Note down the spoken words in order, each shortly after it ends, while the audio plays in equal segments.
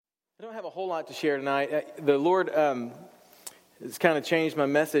I don't have a whole lot to share tonight. The Lord has kind of changed my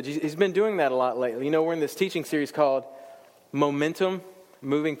message. He's been doing that a lot lately. You know, we're in this teaching series called Momentum,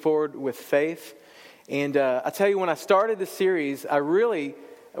 Moving Forward with Faith. And I tell you, when I started this series,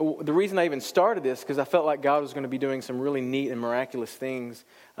 the reason I even started this, because I felt like God was going to be doing some really neat and miraculous things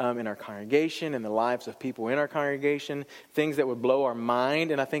in our congregation, in the lives of people in our congregation, things that would blow our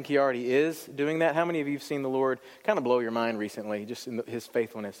mind, and I think He already is doing that. How many of you have seen the Lord kind of blow your mind recently, just in His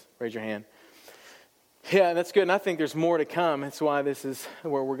faithfulness? Raise your hand. Yeah, that's good, and I think there's more to come. That's why this is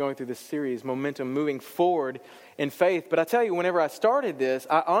where we're going through this series, Momentum, Moving Forward in Faith. But I tell you, whenever I started this,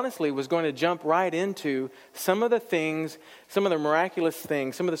 I honestly was going to jump right into some of the things, some of the miraculous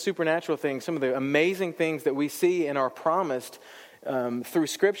things, some of the supernatural things, some of the amazing things that we see and are promised through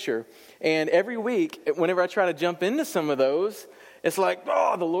Scripture. And every week, whenever I try to jump into some of those, it's like,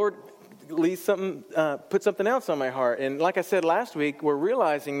 oh, the Lord leaves something, put something else on my heart. And like I said last week, we're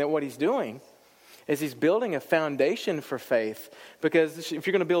realizing that what He's doing is He's building a foundation for faith. Because if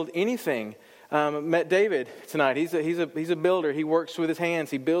you're going to build anything, met David tonight. He's a builder. He works with his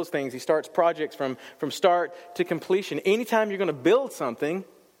hands. He builds things. He starts projects from start to completion. Anytime you're going to build something,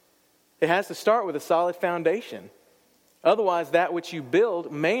 it has to start with a solid foundation. Otherwise, that which you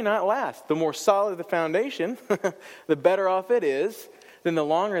build may not last. The more solid the foundation, the better off it is, then the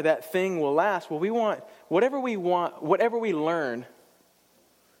longer that thing will last. Well, whatever we learn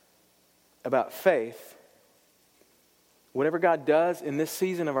about faith, whatever God does in this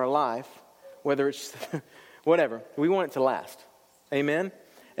season of our life, whether it's whatever, we want it to last. Amen?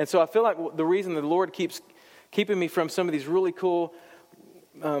 And so I feel like the reason the Lord keeps keeping me from some of these really cool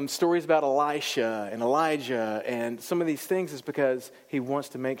stories about Elisha and Elijah and some of these things is because He wants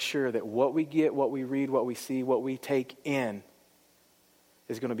to make sure that what we get, what we read, what we see, what we take in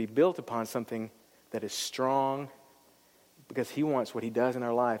is going to be built upon something that is strong, because He wants what He does in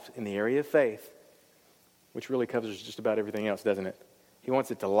our life in the area of faith, which really covers just about everything else, doesn't it? He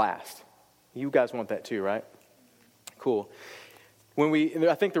wants it to last. You guys want that too, right? Cool.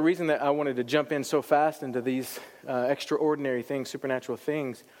 I think the reason that I wanted to jump in so fast into these extraordinary things, supernatural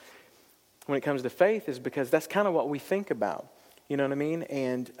things, when it comes to faith, is because that's kind of what we think about. You know what I mean?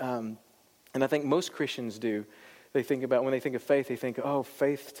 And I think most Christians do. They think about, when they think of faith, they think, oh,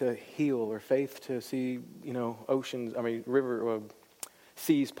 faith to heal, or faith to see,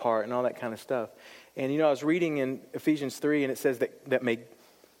 seas part and all that kind of stuff. And, I was reading in Ephesians 3, and it says that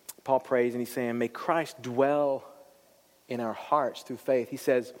Paul prays, and he's saying, may Christ dwell in our hearts through faith. He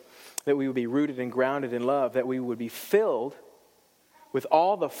says that we would be rooted and grounded in love, that we would be filled with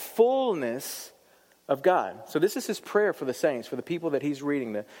all the fullness of God. So this is his prayer for the saints, for the people that he's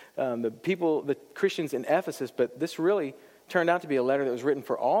reading, the Christians in Ephesus, but this really turned out to be a letter that was written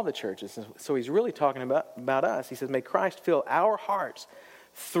for all the churches. So he's really talking about us. He says, may Christ fill our hearts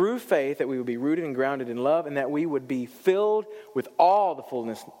through faith, that we would be rooted and grounded in love, and that we would be filled with all the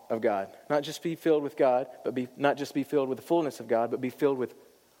fullness of God. Not just be filled with God, not just be filled with the fullness of God, but be filled with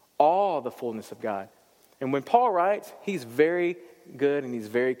all the fullness of God. And when Paul writes, he's very good and he's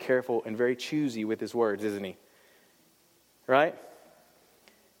very careful and very choosy with his words, isn't he? Right?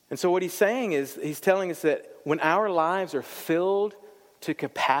 And so what he's saying is, he's telling us that when our lives are filled to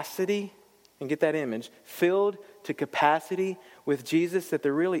capacity, and get that image, filled to capacity with Jesus, that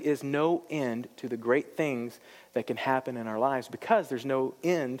there really is no end to the great things that can happen in our lives, because there's no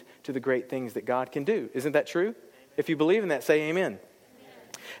end to the great things that God can do. Isn't that true? If you believe in that, say amen.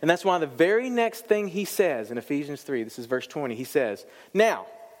 And that's why the very next thing he says in Ephesians 3, this is verse 20, he says, now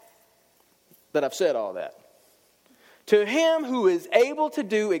that I've said all that, to Him who is able to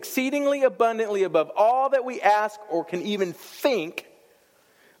do exceedingly abundantly above all that we ask or can even think,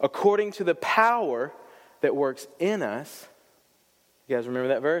 according to the power that works in us. You guys remember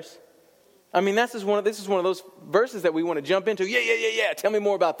that verse? I mean, this is one of those verses that we want to jump into. Yeah. Tell me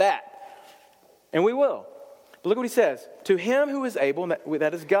more about that. And we will. But look what he says. To Him who is able,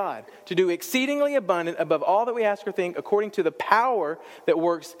 that is God, to do exceedingly abundant above all that we ask or think, according to the power that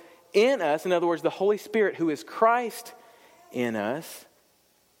works in us. In other words, the Holy Spirit, who is Christ in us,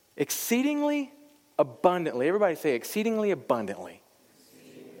 exceedingly abundantly. Everybody say exceedingly abundantly.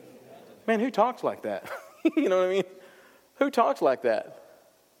 Man, who talks like that? You know what I mean? Who talks like that?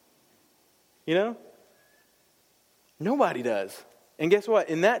 You know? Nobody does. And guess what?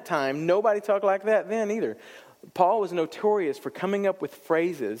 In that time, nobody talked like that then either. Paul was notorious for coming up with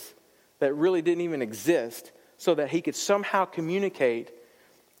phrases that really didn't even exist so that he could somehow communicate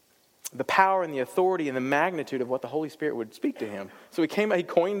the power and the authority and the magnitude of what the Holy Spirit would speak to him. So he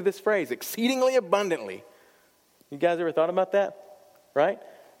coined this phrase, exceedingly abundantly. You guys ever thought about that? Right?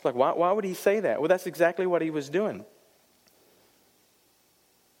 It's like, why would he say that? Well, that's exactly what he was doing.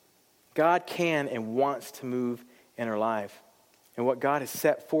 God can and wants to move in our life. And what God has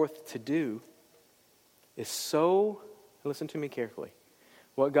set forth to do is so, listen to me carefully,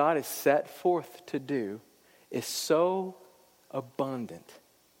 what God has set forth to do is so abundant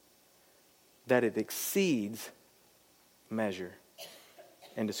that it exceeds measure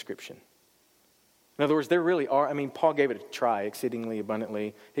and description. In other words, there really are, Paul gave it a try, exceedingly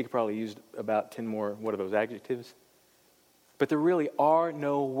abundantly. He could probably use about 10 more, what are those adjectives? But there really are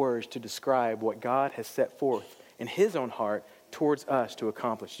no words to describe what God has set forth in his own heart towards us to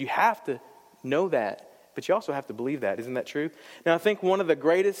accomplish. You have to know that, but you also have to believe that. Isn't that true? Now, I think one of the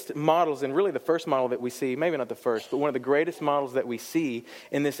greatest models, and really the first model that we see, maybe not the first, but one of the greatest models that we see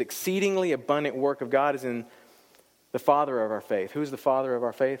in this exceedingly abundant work of God is in the father of our faith. Who's the father of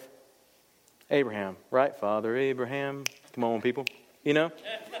our faith? Abraham, right? Father Abraham. Come on, people. You know?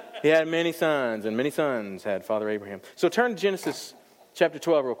 He had many sons, and many sons had Father Abraham. So turn to Genesis chapter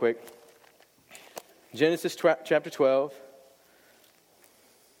 12 real quick. Genesis chapter 12.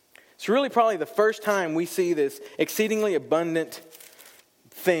 It's really probably the first time we see this exceedingly abundant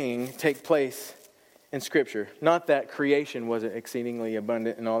thing take place in Scripture. Not that creation wasn't exceedingly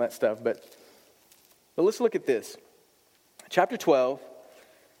abundant and all that stuff, but let's look at this. Chapter 12,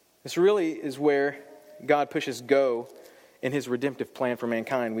 this really is where God pushes go in his redemptive plan for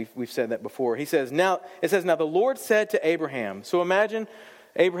mankind. We've said that before. It says, now the Lord said to Abraham. So imagine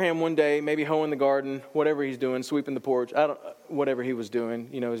Abraham one day, maybe hoeing the garden, whatever he's doing, sweeping the porch, whatever he was doing,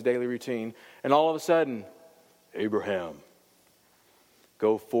 his daily routine. And all of a sudden, Abraham,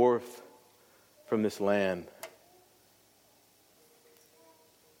 go forth from this land.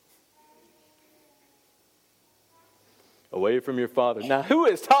 Away from your father. Now, who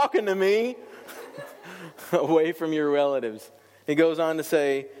is talking to me? Away from your relatives. He goes on to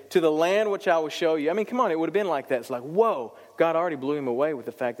say, to the land which I will show you. Come on, it would have been like that. It's like, whoa, God already blew him away with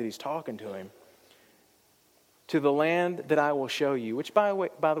the fact that he's talking to him. To the land that I will show you, which by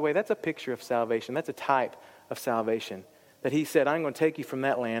the way, that's a picture of salvation. That's a type of salvation. That he said, I'm going to take you from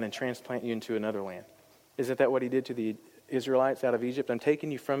that land and transplant you into another land. Isn't that what he did to the Israelites out of Egypt? I'm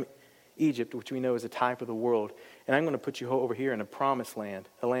taking you from Egypt, which we know is a type of the world, and I'm going to put you over here in a promised land,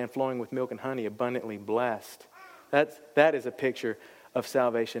 a land flowing with milk and honey, abundantly blessed. That is a picture of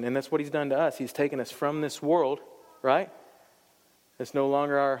salvation, and that's what he's done to us. He's taken us from this world, right? It's no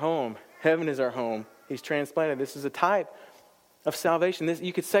longer our home. Heaven is our home. He's transplanted. This is a type of salvation.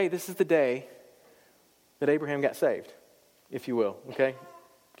 You could say this is the day that Abraham got saved, if you will, okay?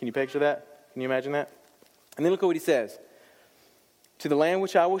 Can you picture that? Can you imagine that? And then look at what he says. To the land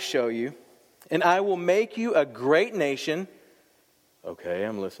which I will show you, and I will make you a great nation. Okay,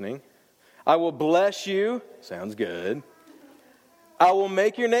 I'm listening. I will bless you. Sounds good. I will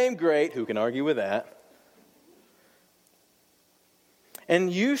make your name great. Who can argue with that?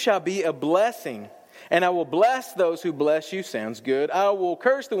 And you shall be a blessing. And I will bless those who bless you. Sounds good. I will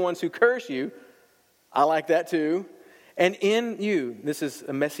curse the ones who curse you. I like that too. And in you, this is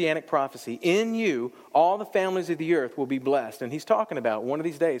a messianic prophecy, in you, all the families of the earth will be blessed. And he's talking about one of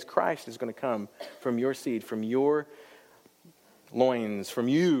these days, Christ is going to come from your seed, from your loins, from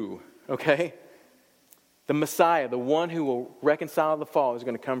you, okay? The Messiah, the one who will reconcile the fall, is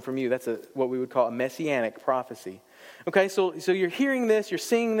going to come from you. That's what we would call a messianic prophecy. Okay, so you're hearing this, you're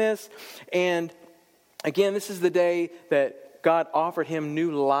seeing this, and again, this is the day that God offered him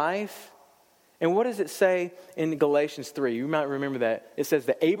new life. And what does it say in Galatians 3? You might remember that. It says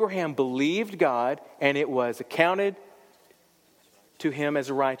that Abraham believed God and it was accounted to him as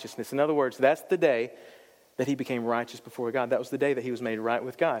righteousness. In other words, that's the day that he became righteous before God. That was the day that he was made right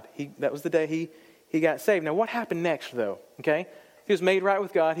with God. That was the day he got saved. Now, what happened next, though? Okay, he was made right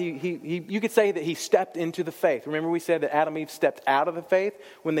with God. You could say that he stepped into the faith. Remember we said that Adam and Eve stepped out of the faith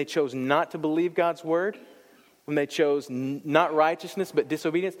when they chose not to believe God's word? When they chose not righteousness but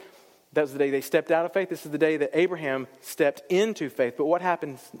disobedience? That was the day they stepped out of faith. This is the day that Abraham stepped into faith. But what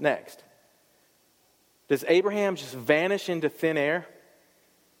happens next? Does Abraham just vanish into thin air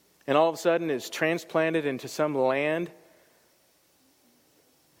and all of a sudden is transplanted into some land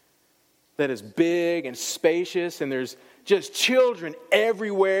that is big and spacious and there's just children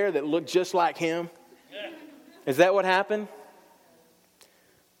everywhere that look just like him? Is that what happened?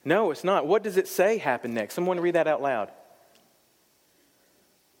 No, it's not. What does it say happened next? Someone read that out loud.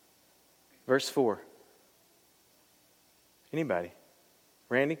 Verse 4. Anybody?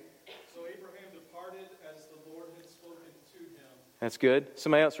 Randy? So Abraham departed as the Lord had spoken to him. That's good.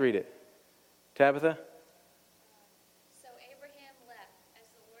 Somebody else read it. Tabitha? So Abraham left as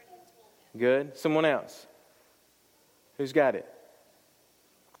the Lord had told him. Good. Someone else? Who's got it?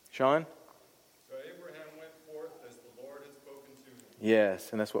 Sean? So Abraham went forth as the Lord had spoken to him. Yes,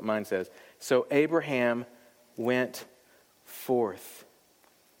 and that's what mine says. So Abraham went forth.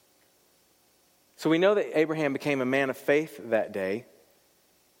 So we know that Abraham became a man of faith that day.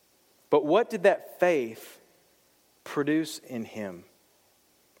 But what did that faith produce in him?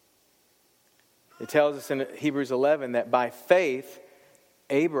 It tells us in Hebrews 11 that by faith,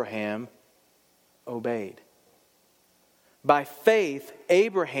 Abraham obeyed. By faith,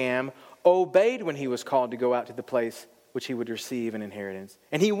 Abraham obeyed when he was called to go out to the place which he would receive an inheritance.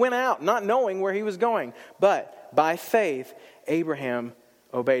 And he went out not knowing where he was going. But by faith, Abraham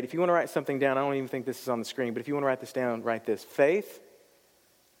obeyed. If you want to write something down, I don't even think this is on the screen, but if you want to write this down, write this. Faith,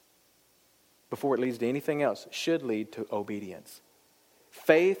 before it leads to anything else, should lead to obedience.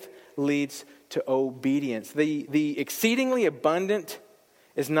 Faith leads to obedience. The exceedingly abundant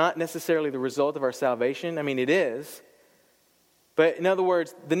is not necessarily the result of our salvation. I mean, it is. But in other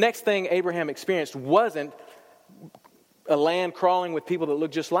words, the next thing Abraham experienced wasn't a land crawling with people that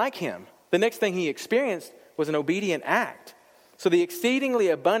looked just like him. The next thing he experienced was an obedient act. So the exceedingly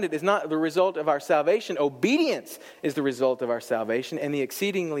abundant is not the result of our salvation. Obedience is the result of our salvation. And the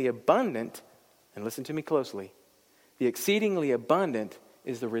exceedingly abundant, and listen to me closely, the exceedingly abundant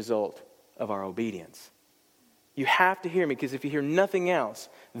is the result of our obedience. You have to hear me, because if you hear nothing else,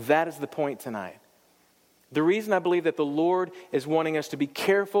 that is the point tonight. The reason I believe that the Lord is wanting us to be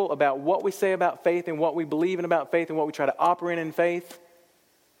careful about what we say about faith and what we believe in about faith and what we try to operate in faith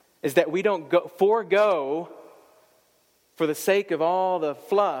is that we don't forego, for the sake of all the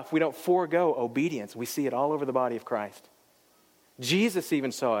fluff, we don't forego obedience. We see it all over the body of Christ. Jesus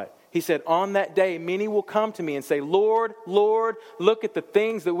even saw it. He said, on that day, many will come to me and say, Lord, Lord, look at the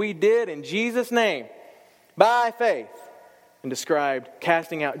things that we did in Jesus' name by faith. And described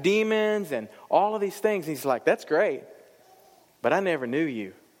casting out demons and all of these things. And he's like, that's great, but I never knew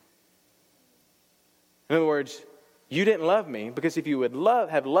you. In other words, you didn't love me, because if you would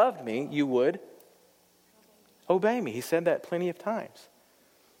have loved me, you would obey me. He said that plenty of times.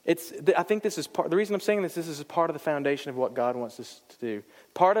 I think this is part. The reason I'm saying this is part of the foundation of what God wants us to do.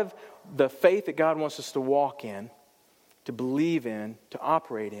 Part of the faith that God wants us to walk in, to believe in, to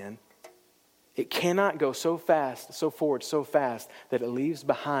operate in. It cannot go so fast, so forward, so fast that it leaves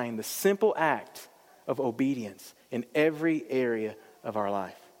behind the simple act of obedience in every area of our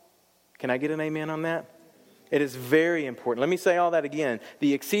life. Can I get an amen on that? It is very important. Let me say all that again.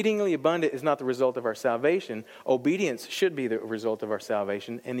 The exceedingly abundant is not the result of our salvation. Obedience should be the result of our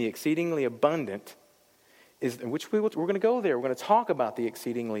salvation. And the exceedingly abundant is, we're going to go there. We're going to talk about the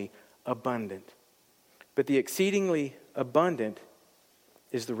exceedingly abundant. But the exceedingly abundant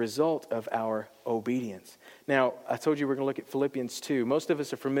is the result of our obedience. Now, I told you we're going to look at Philippians 2. Most of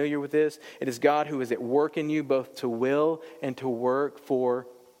us are familiar with this. It is God who is at work in you, both to will and to work for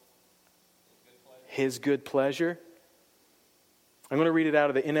His good pleasure. I'm going to read it out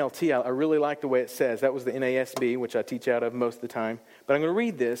of the NLT. I really like the way it says. That was the NASB, which I teach out of most of the time. But I'm going to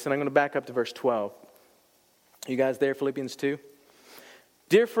read this, and I'm going to back up to verse 12. You guys there, Philippians 2?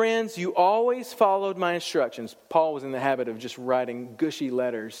 Dear friends, you always followed my instructions. Paul was in the habit of just writing gushy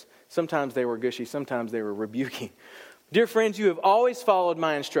letters. Sometimes they were gushy, sometimes they were rebuking. Dear friends, you have always followed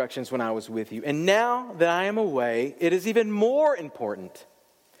my instructions when I was with you. And now that I am away, it is even more important.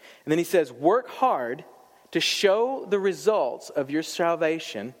 And then he says, work hard to show the results of your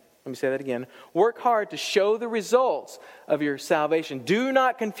salvation. Let me say that again. Work hard to show the results of your salvation. Do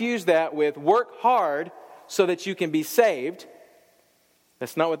not confuse that with work hard so that you can be saved.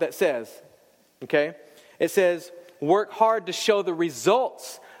 That's not what that says, okay? It says, work hard to show the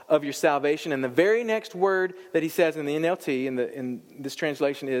results of your salvation. And the very next word that he says in the NLT, in this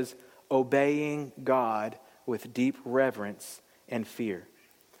translation, is obeying God with deep reverence and fear.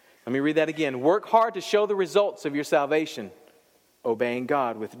 Let me read that again. Work hard to show the results of your salvation, obeying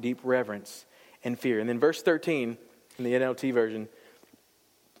God with deep reverence and fear. And then verse 13, in the NLT version,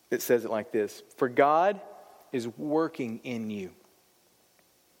 it says it like this. For God is working in you,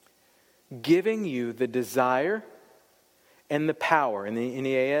 giving you the desire and the power. In the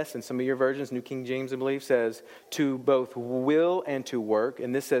NEAS and some of your versions, New King James, I believe, says to both will and to work.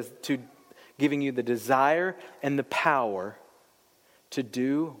 And this says to giving you the desire and the power to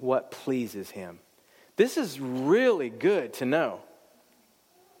do what pleases Him. This is really good to know.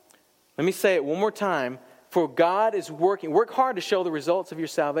 Let me say it one more time. For God is working. Work hard to show the results of your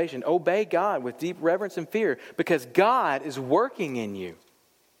salvation. Obey God with deep reverence and fear, because God is working in you,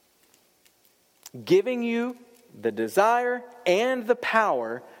 giving you the desire and the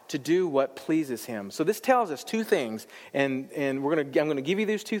power to do what pleases Him. So this tells us two things, and I'm going to give you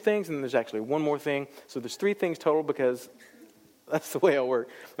these two things, and there's actually one more thing. So there's three things total, because that's the way it'll work.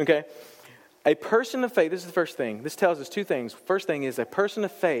 Okay? A person of faith, this is the first thing. This tells us two things. First thing is a person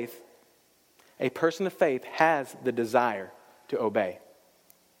of faith has the desire to obey.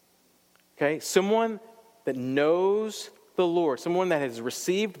 Okay? Someone that knows the Lord, someone that has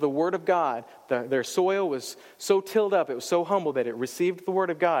received the Word of God, their soil was so tilled up, it was so humble that it received the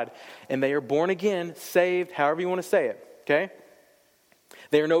Word of God, and they are born again, saved, however you want to say it. Okay?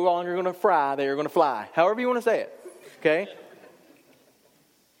 They are no longer going to fry, they are going to fly. However you want to say it. Okay?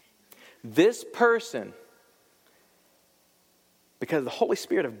 This person, because the Holy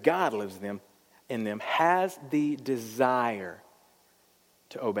Spirit of God lives in them, has the desire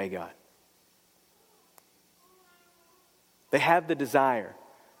to obey God. They have the desire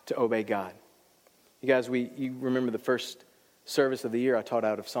to obey God. You guys, you remember the first service of the year I taught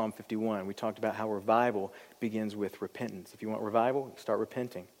out of Psalm 51. We talked about how revival begins with repentance. If you want revival, start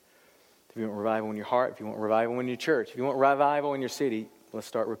repenting. If you want revival in your heart, if you want revival in your church, if you want revival in your city, let's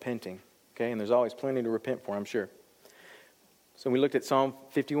start repenting. Okay, and there's always plenty to repent for, I'm sure. So we looked at Psalm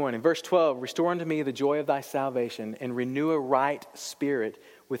 51. In verse 12, restore unto me the joy of thy salvation and renew a right spirit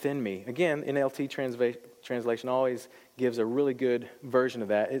within me. Again, NLT translation always gives a really good version of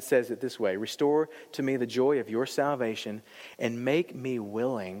that. It says it this way: restore to me the joy of your salvation and make me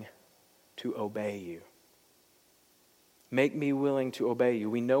willing to obey you. Make me willing to obey you.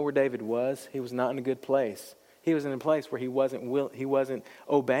 We know where David was. He was not in a good place. He was in a place where he wasn't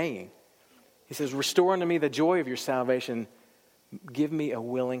obeying. He says, restore unto me the joy of your salvation. Give me a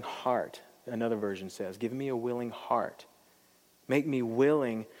willing heart. Another version says, give me a willing heart. Make me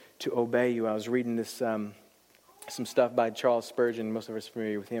willing to obey you. I was reading this some stuff by Charles Spurgeon. Most of us are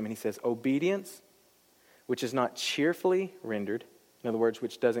familiar with him. And he says, obedience, which is not cheerfully rendered, in other words,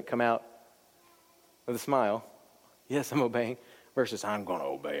 which doesn't come out with a smile. Yes, I'm obeying. Versus, I'm going to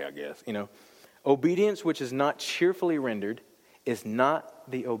obey, I guess. Obedience, which is not cheerfully rendered, is not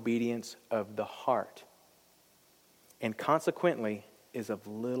the obedience of the heart, and consequently is of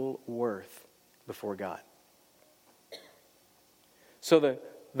little worth before God. So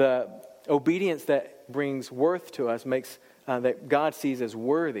the obedience that brings worth to us, makes that God sees as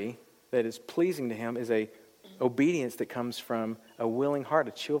worthy, that is pleasing to Him, is a obedience that comes from a willing heart,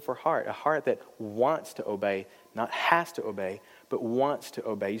 a cheerful heart, a heart that wants to obey, not has to obey, but wants to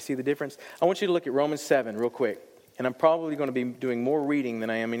obey. You see the difference? I want you to look at Romans 7 real quick. And I'm probably going to be doing more reading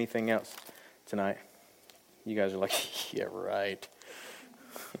than I am anything else tonight. You guys are like, yeah, right.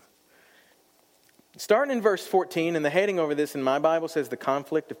 Starting in verse 14, and the heading over this in my Bible says the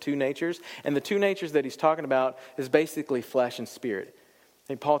conflict of two natures. And the two natures that he's talking about is basically flesh and spirit.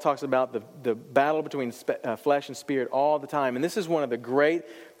 And Paul talks about the battle between flesh and spirit all the time. And this is one of the great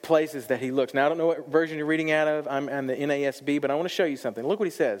places that he looks. Now, I don't know what version you're reading out of. I'm the NASB, but I want to show you something. Look what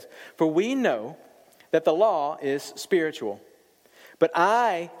he says. For we know that the law is spiritual, but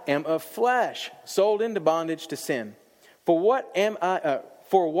I am of flesh, sold into bondage to sin. For what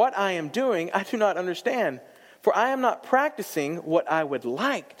I am doing, I do not understand. For I am not practicing what I would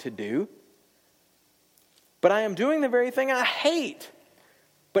like to do, but I am doing the very thing I hate.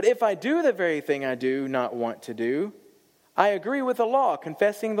 But if I do the very thing I do not want to do, I agree with the law,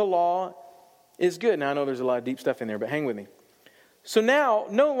 confessing the law is good. Now, I know there's a lot of deep stuff in there, but hang with me. So now,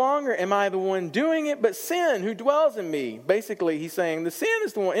 no longer am I the one doing it, but sin who dwells in me. Basically, he's saying the sin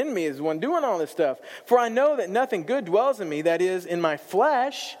is the one in me, is the one doing all this stuff. For I know that nothing good dwells in me, that is, in my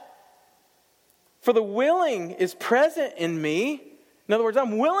flesh. For the willing is present in me. In other words,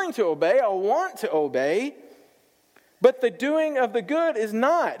 I'm willing to obey. I want to obey. But the doing of the good is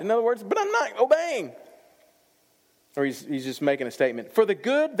not. In other words, but I'm not obeying. Or he's just making a statement. For the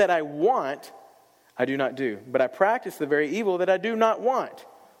good that I want, I do not do, but I practice the very evil that I do not want.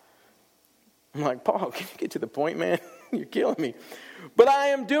 I'm like, Paul, can you get to the point, man? You're killing me. But I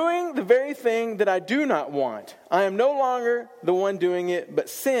am doing the very thing that I do not want. I am no longer the one doing it, but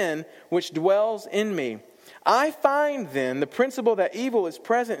sin which dwells in me. I find then the principle that evil is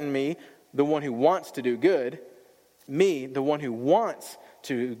present in me, the one who wants to do good, me, the one who wants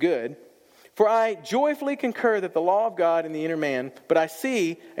to do good. For I joyfully concur that the law of God in the inner man, but I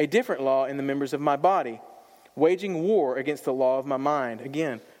see a different law in the members of my body, waging war against the law of my mind.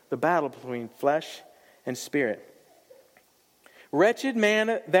 Again, the battle between flesh and spirit. Wretched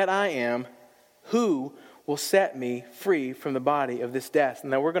man that I am, who will set me free from the body of this death?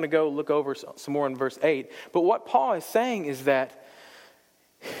 Now we're going to go look over some more in verse 8. But what Paul is saying is that,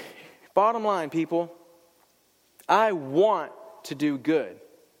 bottom line, people, I want to do good.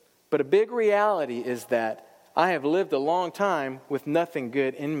 But a big reality is that I have lived a long time with nothing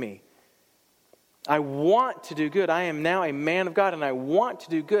good in me. I want to do good. I am now a man of God and I want to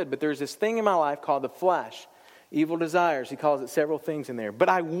do good. But there's this thing in my life called the flesh. Evil desires, he calls it several things in there. But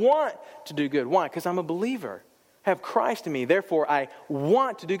I want to do good. Why? Because I'm a believer. I have Christ in me. Therefore, I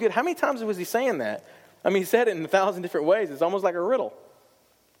want to do good. How many times was he saying that? I mean, he said it in 1,000 different ways. It's almost like a riddle.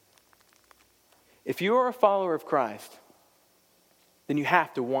 If you are a follower of Christ, then you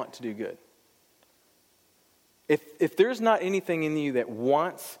have to want to do good. If there's not anything in you that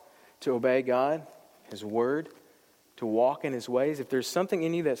wants to obey God, His Word, to walk in His ways, if there's something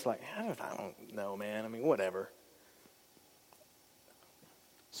in you that's like, I don't know, man. I mean, whatever.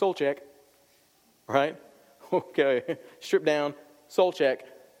 Soul check. Right? Okay. Strip down. Soul check.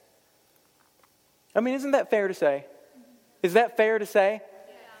 I mean, isn't that fair to say? Is that fair to say?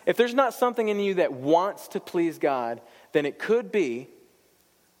 Yeah. If there's not something in you that wants to please God, then it could be,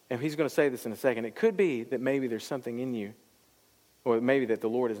 and he's going to say this in a second, it could be that maybe there's something in you, or maybe that the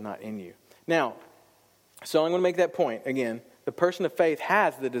Lord is not in you. Now, so I'm going to make that point again. The person of faith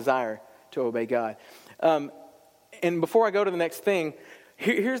has the desire to obey God. And before I go to the next thing,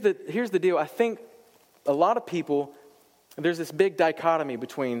 here's the deal. I think a lot of people, there's this big dichotomy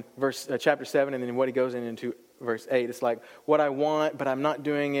between chapter 7 and then what he goes into verse 8. It's like what I want, but I'm not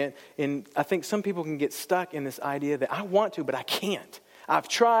doing it. And I think some people can get stuck in this idea that I want to, but I can't. I've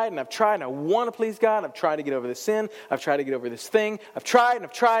tried and I want to please God. I've tried to get over this sin. I've tried to get over this thing. I've tried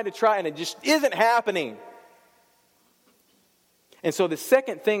and it just isn't happening. And so the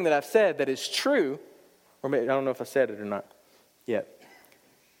second thing that I've said that is true, or maybe, I don't know if I said it or not yet.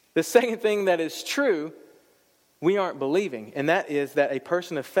 The second thing that is true, we aren't believing. And that is that a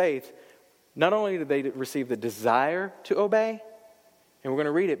person of faith, not only do they receive the desire to obey, and we're going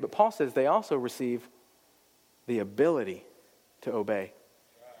to read it, but Paul says they also receive the ability to obey.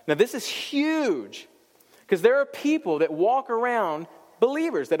 Now this is huge, because there are people that walk around,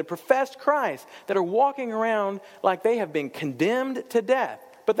 believers that have professed Christ, that are walking around like they have been condemned to death,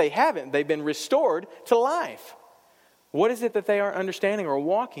 but they haven't. They've been restored to life. What is it that they aren't understanding or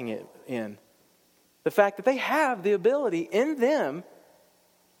walking it in? The fact that they have the ability in them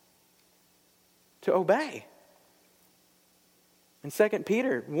to obey. In 2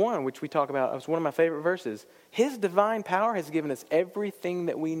 Peter 1, which we talk about, it's one of my favorite verses. His divine power has given us everything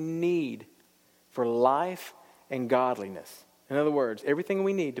that we need for life and godliness. In other words, everything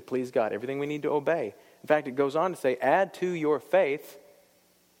we need to please God, everything we need to obey. In fact, it goes on to say, add to your faith,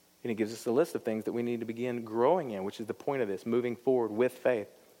 and it gives us a list of things that we need to begin growing in, which is the point of this, moving forward with faith,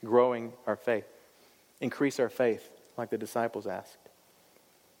 growing our faith. Increase our faith, like the disciples asked.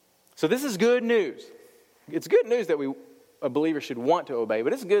 So this is good news. It's good news that a believer should want to obey,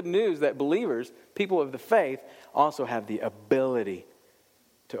 but it's good news that believers, people of the faith, also have the ability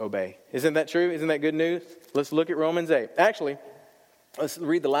to obey. Isn't that true? Isn't that good news? Let's look at Romans 8. Actually, let's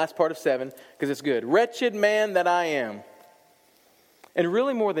read the last part of 7, because it's good. Wretched man that I am. And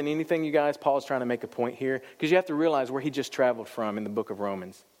really more than anything, you guys, Paul's trying to make a point here, because you have to realize where he just traveled from in the book of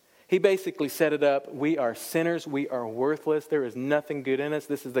Romans. He basically set it up. We are sinners. We are worthless. There is nothing good in us.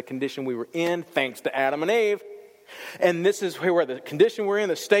 This is the condition we were in, thanks to Adam and Eve. And this is where the condition we're in,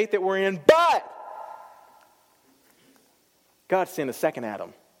 the state that we're in. But God sent a second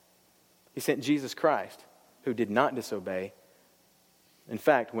Adam. He sent Jesus Christ, who did not disobey. In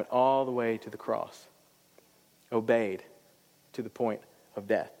fact, went all the way to the cross. Obeyed to the point of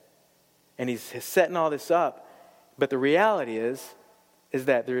death. And he's setting all this up. But the reality is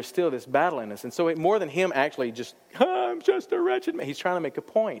that there is still this battle in us. And so more than him actually just, I'm just a wretched man. He's trying to make a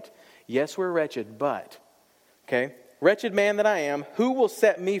point. Yes, we're wretched, but, okay, wretched man that I am, who will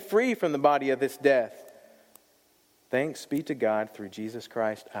set me free from the body of this death? Thanks be to God through Jesus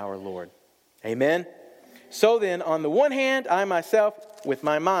Christ our Lord. Amen? So then, on the one hand, I myself, with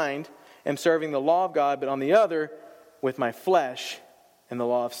my mind, am serving the law of God, but on the other, with my flesh and the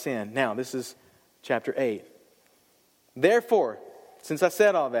law of sin. Now, this is chapter 8. Therefore, since I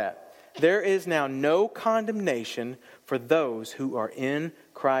said all that, there is now no condemnation for those who are in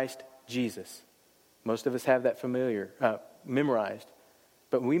Christ Jesus. Most of us have that memorized,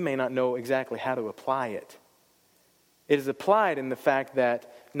 but we may not know exactly how to apply it. It is applied in the fact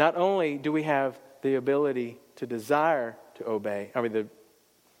that not only do we have the ability to desire to obey,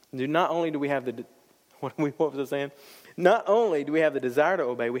 not only do we have the, what was I saying? Not only do we have the desire to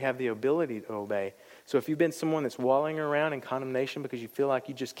obey, we have the ability to obey. So if you've been someone that's wallowing around in condemnation because you feel like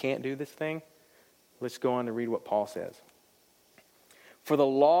you just can't do this thing, let's go on to read what Paul says. For the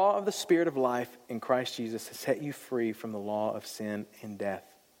law of the Spirit of life in Christ Jesus has set you free from the law of sin and death.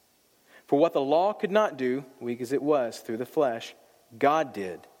 For what the law could not do, weak as it was through the flesh, God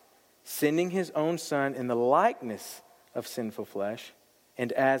did, sending his own Son in the likeness of sinful flesh,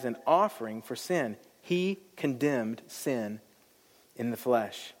 and as an offering for sin, he condemned sin in the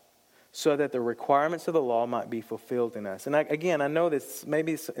flesh, so that the requirements of the law might be fulfilled in us. And I know this,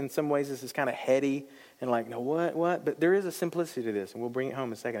 maybe in some ways this is kind of heady and like, no, what? But there is a simplicity to this, and we'll bring it home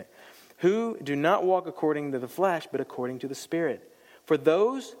in a second. Who do not walk according to the flesh, but according to the Spirit. For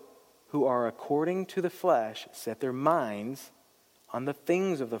those who are according to the flesh set their minds on the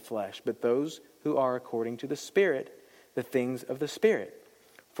things of the flesh, but those who are according to the Spirit, the things of the Spirit.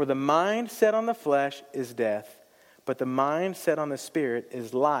 For the mind set on the flesh is death, but the mind set on the Spirit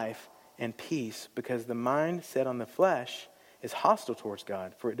is life and peace, because the mind set on the flesh is hostile towards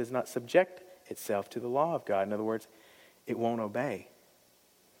God, for it does not subject itself to the law of God. In other words, it won't obey.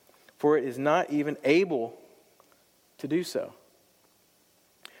 For it is not even able to do so.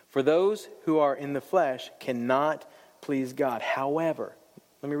 For those who are in the flesh cannot please God. However,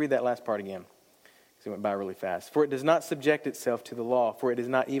 let me read that last part again, because it went by really fast. For it does not subject itself to the law, for it is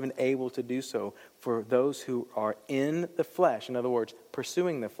not even able to do so. For those who are in the flesh, in other words,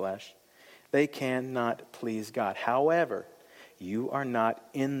 pursuing the flesh, they cannot please God. However, you are not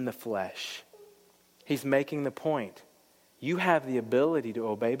in the flesh. He's making the point. You have the ability to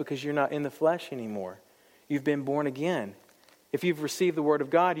obey because you're not in the flesh anymore. You've been born again. If you've received the Word of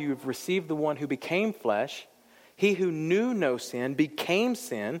God, you've received the one who became flesh. He who knew no sin became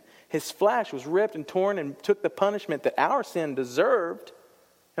sin. His flesh was ripped and torn and took the punishment that our sin deserved.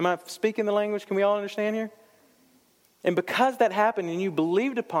 Am I speaking the language? Can we all understand here? And because that happened and you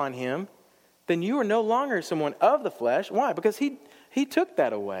believed upon Him, then you are no longer someone of the flesh. Why? Because He took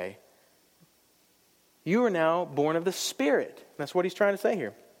that away. You are now born of the Spirit. That's what He's trying to say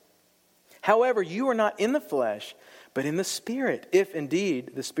here. However, you are not in the flesh, but in the Spirit, if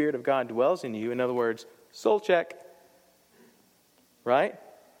indeed the Spirit of God dwells in you. In other words, soul check. Right?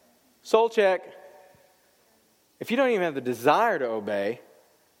 Soul check. If you don't even have the desire to obey,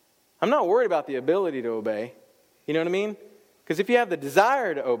 I'm not worried about the ability to obey. You know what I mean? Because if you have the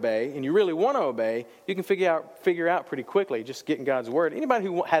desire to obey and you really want to obey, you can figure out pretty quickly just getting God's word. Anybody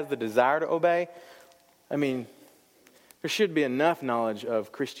who has the desire to obey, I mean, there should be enough knowledge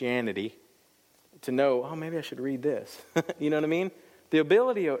of Christianity to know, oh, maybe I should read this. You know what I mean? The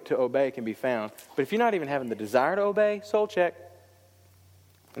ability to obey can be found. But if you're not even having the desire to obey, soul check.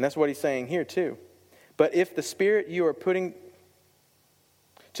 And that's what he's saying here too. But if the Spirit you are putting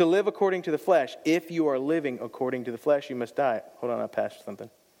to live according to the flesh, if you are living according to the flesh, you must die. Hold on, I passed something.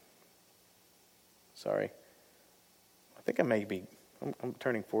 Sorry. I think I'm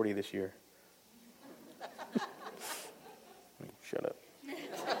turning 40 this year. Shut up.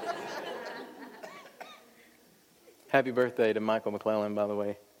 Happy birthday to Michael McClellan, by the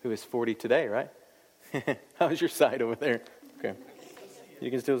way, who is 40 today, right? How's your sight over there? Okay.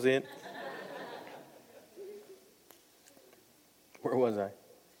 You can still see it? Where was I?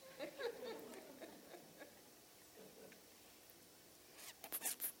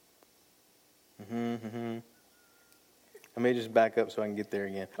 I may just back up so I can get there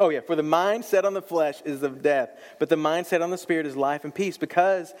again. Oh yeah, for the mind set on the flesh is of death, but the mind set on the Spirit is life and peace.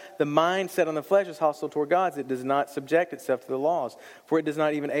 Because the mind set on the flesh is hostile toward God, it does not subject itself to the laws, for it is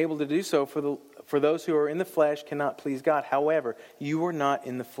not even able to do so. For those who are in the flesh cannot please God. However, you are not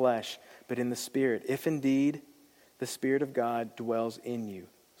in the flesh, but in the Spirit, if indeed the Spirit of God dwells in you.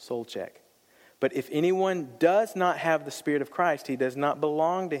 Soul check. But if anyone does not have the Spirit of Christ, he does not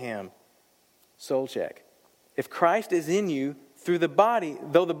belong to Him. Soul check. If Christ is in you through the body,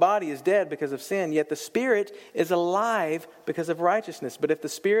 though the body is dead because of sin, yet the Spirit is alive because of righteousness. But if the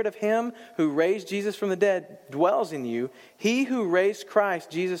Spirit of Him who raised Jesus from the dead dwells in you, He who raised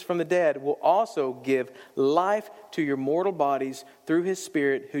Christ Jesus from the dead will also give life to your mortal bodies through His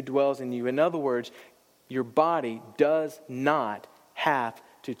Spirit who dwells in you. In other words, your body does not have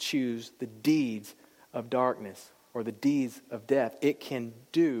to choose the deeds of darkness or the deeds of death. It can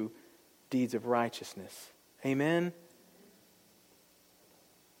do deeds of righteousness. Amen?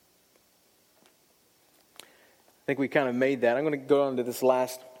 I think we kind of made that. I'm going to go on to this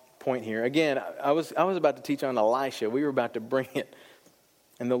last point here. Again, I was about to teach on Elisha. We were about to bring it.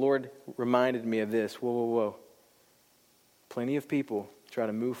 And the Lord reminded me of this. Whoa. Plenty of people try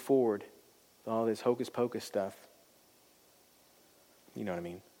to move forward with all this hocus pocus stuff. You know what I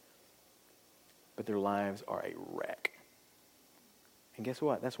mean? But their lives are a wreck. And guess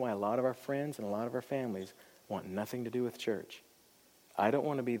what? That's why a lot of our friends and a lot of our families want nothing to do with church. I don't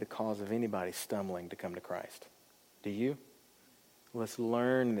want to be the cause of anybody stumbling to come to Christ. Do you? Let's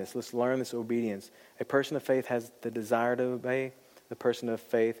learn this. Let's learn this obedience. A person of faith has the desire to obey. The person of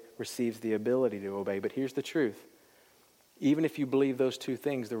faith receives the ability to obey. But here's the truth. Even if you believe those two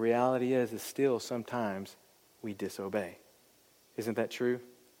things, the reality is still sometimes we disobey. Isn't that true?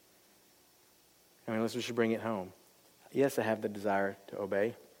 I mean, let's just bring it home. Yes, I have the desire to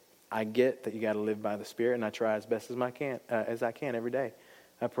obey. I get that you got to live by the Spirit, and I try as best as I can every day.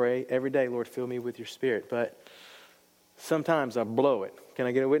 I pray every day, Lord, fill me with your Spirit. But sometimes I blow it. Can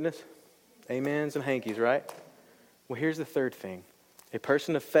I get a witness? Amens and hankies, right? Well, here's the third thing. A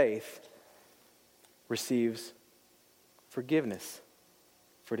person of faith receives forgiveness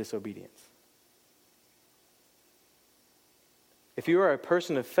for disobedience. If you are a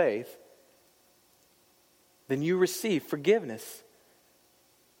person of faith, then you receive forgiveness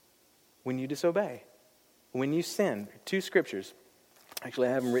when you disobey, when you sin. 2 scriptures. Actually,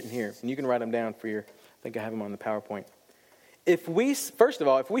 I have them written here, and you can write them down for your, I think I have them on the PowerPoint. First of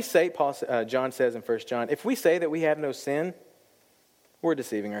all, if we say, John says in 1 John, if we say that we have no sin, we're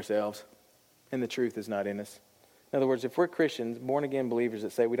deceiving ourselves, and the truth is not in us. In other words, if we're Christians, born-again believers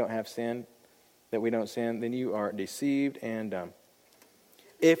that say we don't have sin, that we don't sin, then you are deceived and dumb.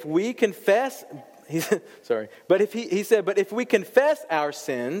 If we confess, he said, but if we confess our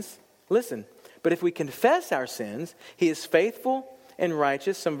sins, listen, but if we confess our sins, he is faithful and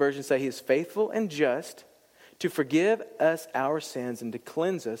righteous. Some versions say he is faithful and just to forgive us our sins and to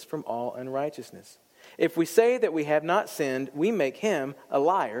cleanse us from all unrighteousness. If we say that we have not sinned, we make him a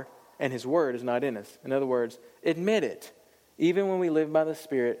liar, and his word is not in us. In other words, admit it. Even when we live by the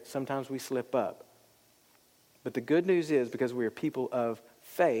Spirit, sometimes we slip up. But the good news is, because we are people of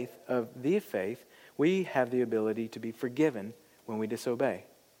faith, of the faith, we have the ability to be forgiven when we disobey.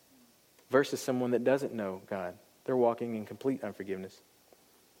 Versus someone that doesn't know God. They're walking in complete unforgiveness.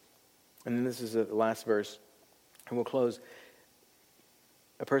 And then this is the last verse. And we'll close.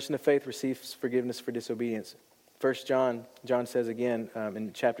 A person of faith receives forgiveness for disobedience. 1 John says again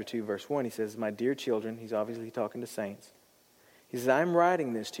in chapter 2, verse 1, he says, my dear children, he's obviously talking to saints. He says, I'm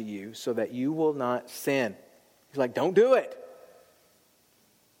writing this to you so that you will not sin. He's like, don't do it.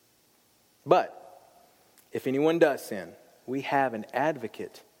 But if anyone does sin, we have an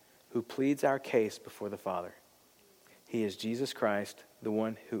advocate who pleads our case before the Father. He is Jesus Christ, the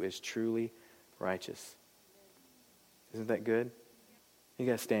one who is truly righteous. Isn't that good? You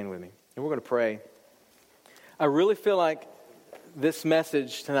guys stand with me. And we're going to pray. I really feel like this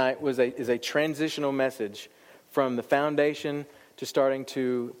message tonight is a transitional message from the foundation to starting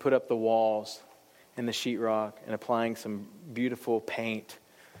to put up the walls and the sheetrock and applying some beautiful paint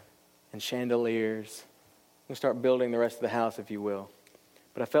and chandeliers. We'll start building the rest of the house, if you will.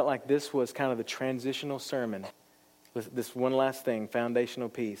 But I felt like this was kind of the transitional sermon. This one last thing, foundational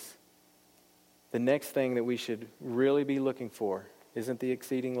piece. The next thing that we should really be looking for isn't the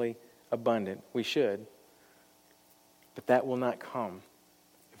exceedingly abundant. We should. But that will not come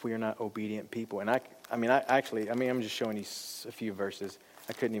if we are not obedient people. And I'm just showing you a few verses.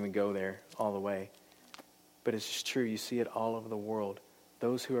 I couldn't even go there all the way. But it's just true. You see it all over the world.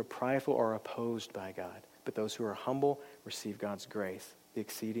 Those who are prideful are opposed by God. But those who are humble receive God's grace, the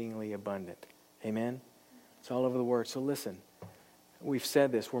exceedingly abundant. Amen? It's all over the word. So listen, we've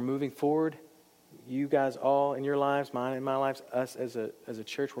said this. We're moving forward. You guys all in your lives, mine and my lives, us as a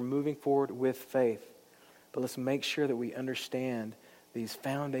church, we're moving forward with faith. But let's make sure that we understand these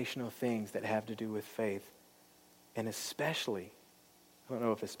foundational things that have to do with faith. And especially, I don't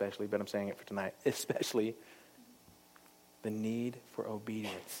know if especially, but I'm saying it for tonight, especially the need for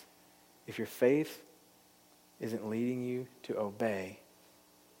obedience. If your faith isn't leading you to obey,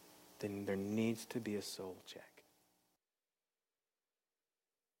 then there needs to be a soul check.